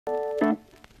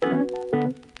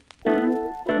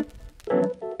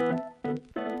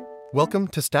Welcome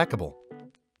to Stackable.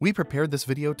 We prepared this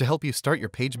video to help you start your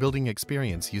page building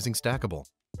experience using Stackable.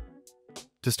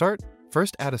 To start,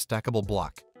 first add a stackable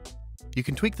block. You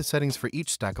can tweak the settings for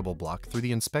each stackable block through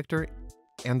the inspector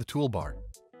and the toolbar.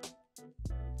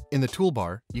 In the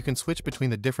toolbar, you can switch between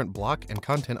the different block and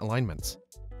content alignments.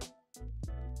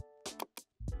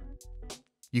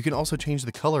 You can also change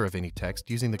the color of any text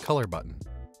using the color button.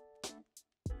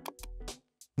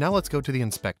 Now let's go to the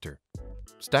inspector.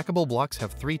 Stackable blocks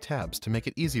have 3 tabs to make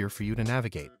it easier for you to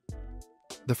navigate.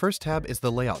 The first tab is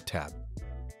the Layout tab.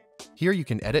 Here you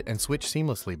can edit and switch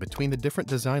seamlessly between the different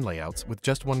design layouts with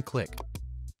just one click.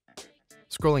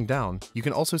 Scrolling down, you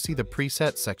can also see the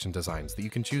preset section designs that you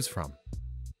can choose from.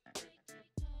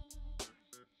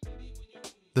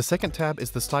 The second tab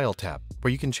is the Style tab,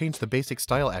 where you can change the basic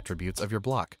style attributes of your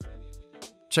block.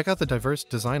 Check out the diverse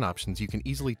design options you can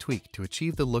easily tweak to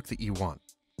achieve the look that you want.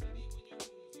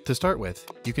 To start with,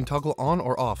 you can toggle on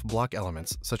or off block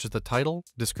elements such as the title,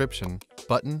 description,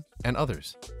 button, and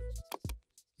others.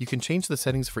 You can change the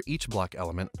settings for each block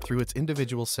element through its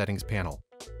individual settings panel.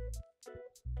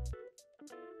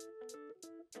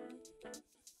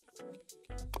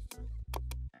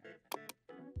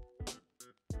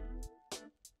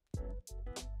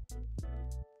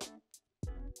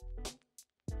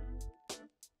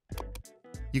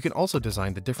 You can also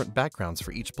design the different backgrounds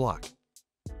for each block.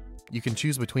 You can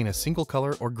choose between a single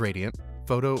color or gradient,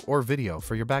 photo, or video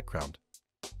for your background.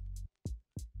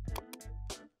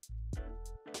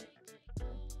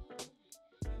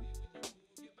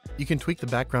 You can tweak the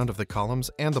background of the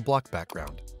columns and the block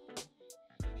background.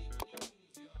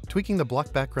 Tweaking the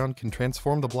block background can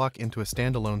transform the block into a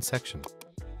standalone section.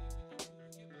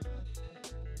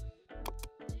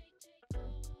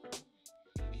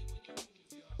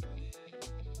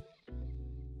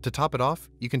 To top it off,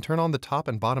 you can turn on the top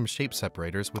and bottom shape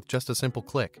separators with just a simple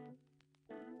click.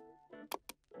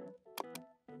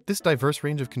 This diverse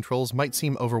range of controls might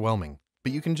seem overwhelming,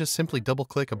 but you can just simply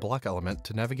double-click a block element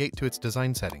to navigate to its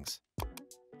design settings.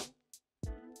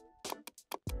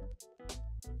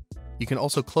 You can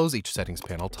also close each settings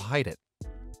panel to hide it.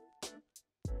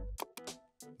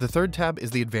 The third tab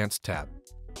is the Advanced tab.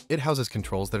 It houses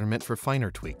controls that are meant for finer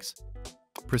tweaks.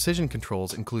 Precision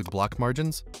controls include block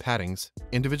margins, paddings,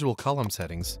 individual column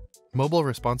settings, mobile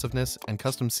responsiveness, and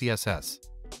custom CSS.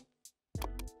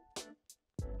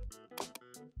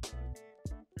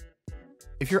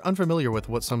 If you're unfamiliar with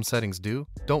what some settings do,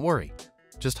 don't worry.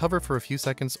 Just hover for a few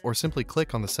seconds or simply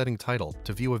click on the setting title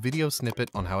to view a video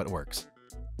snippet on how it works.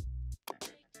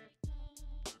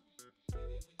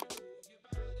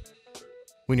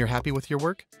 When you're happy with your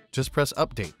work, just press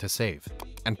Update to save,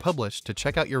 and Publish to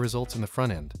check out your results in the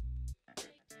front end.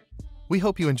 We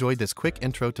hope you enjoyed this quick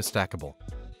intro to Stackable.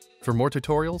 For more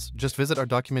tutorials, just visit our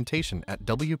documentation at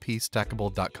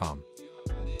wpstackable.com.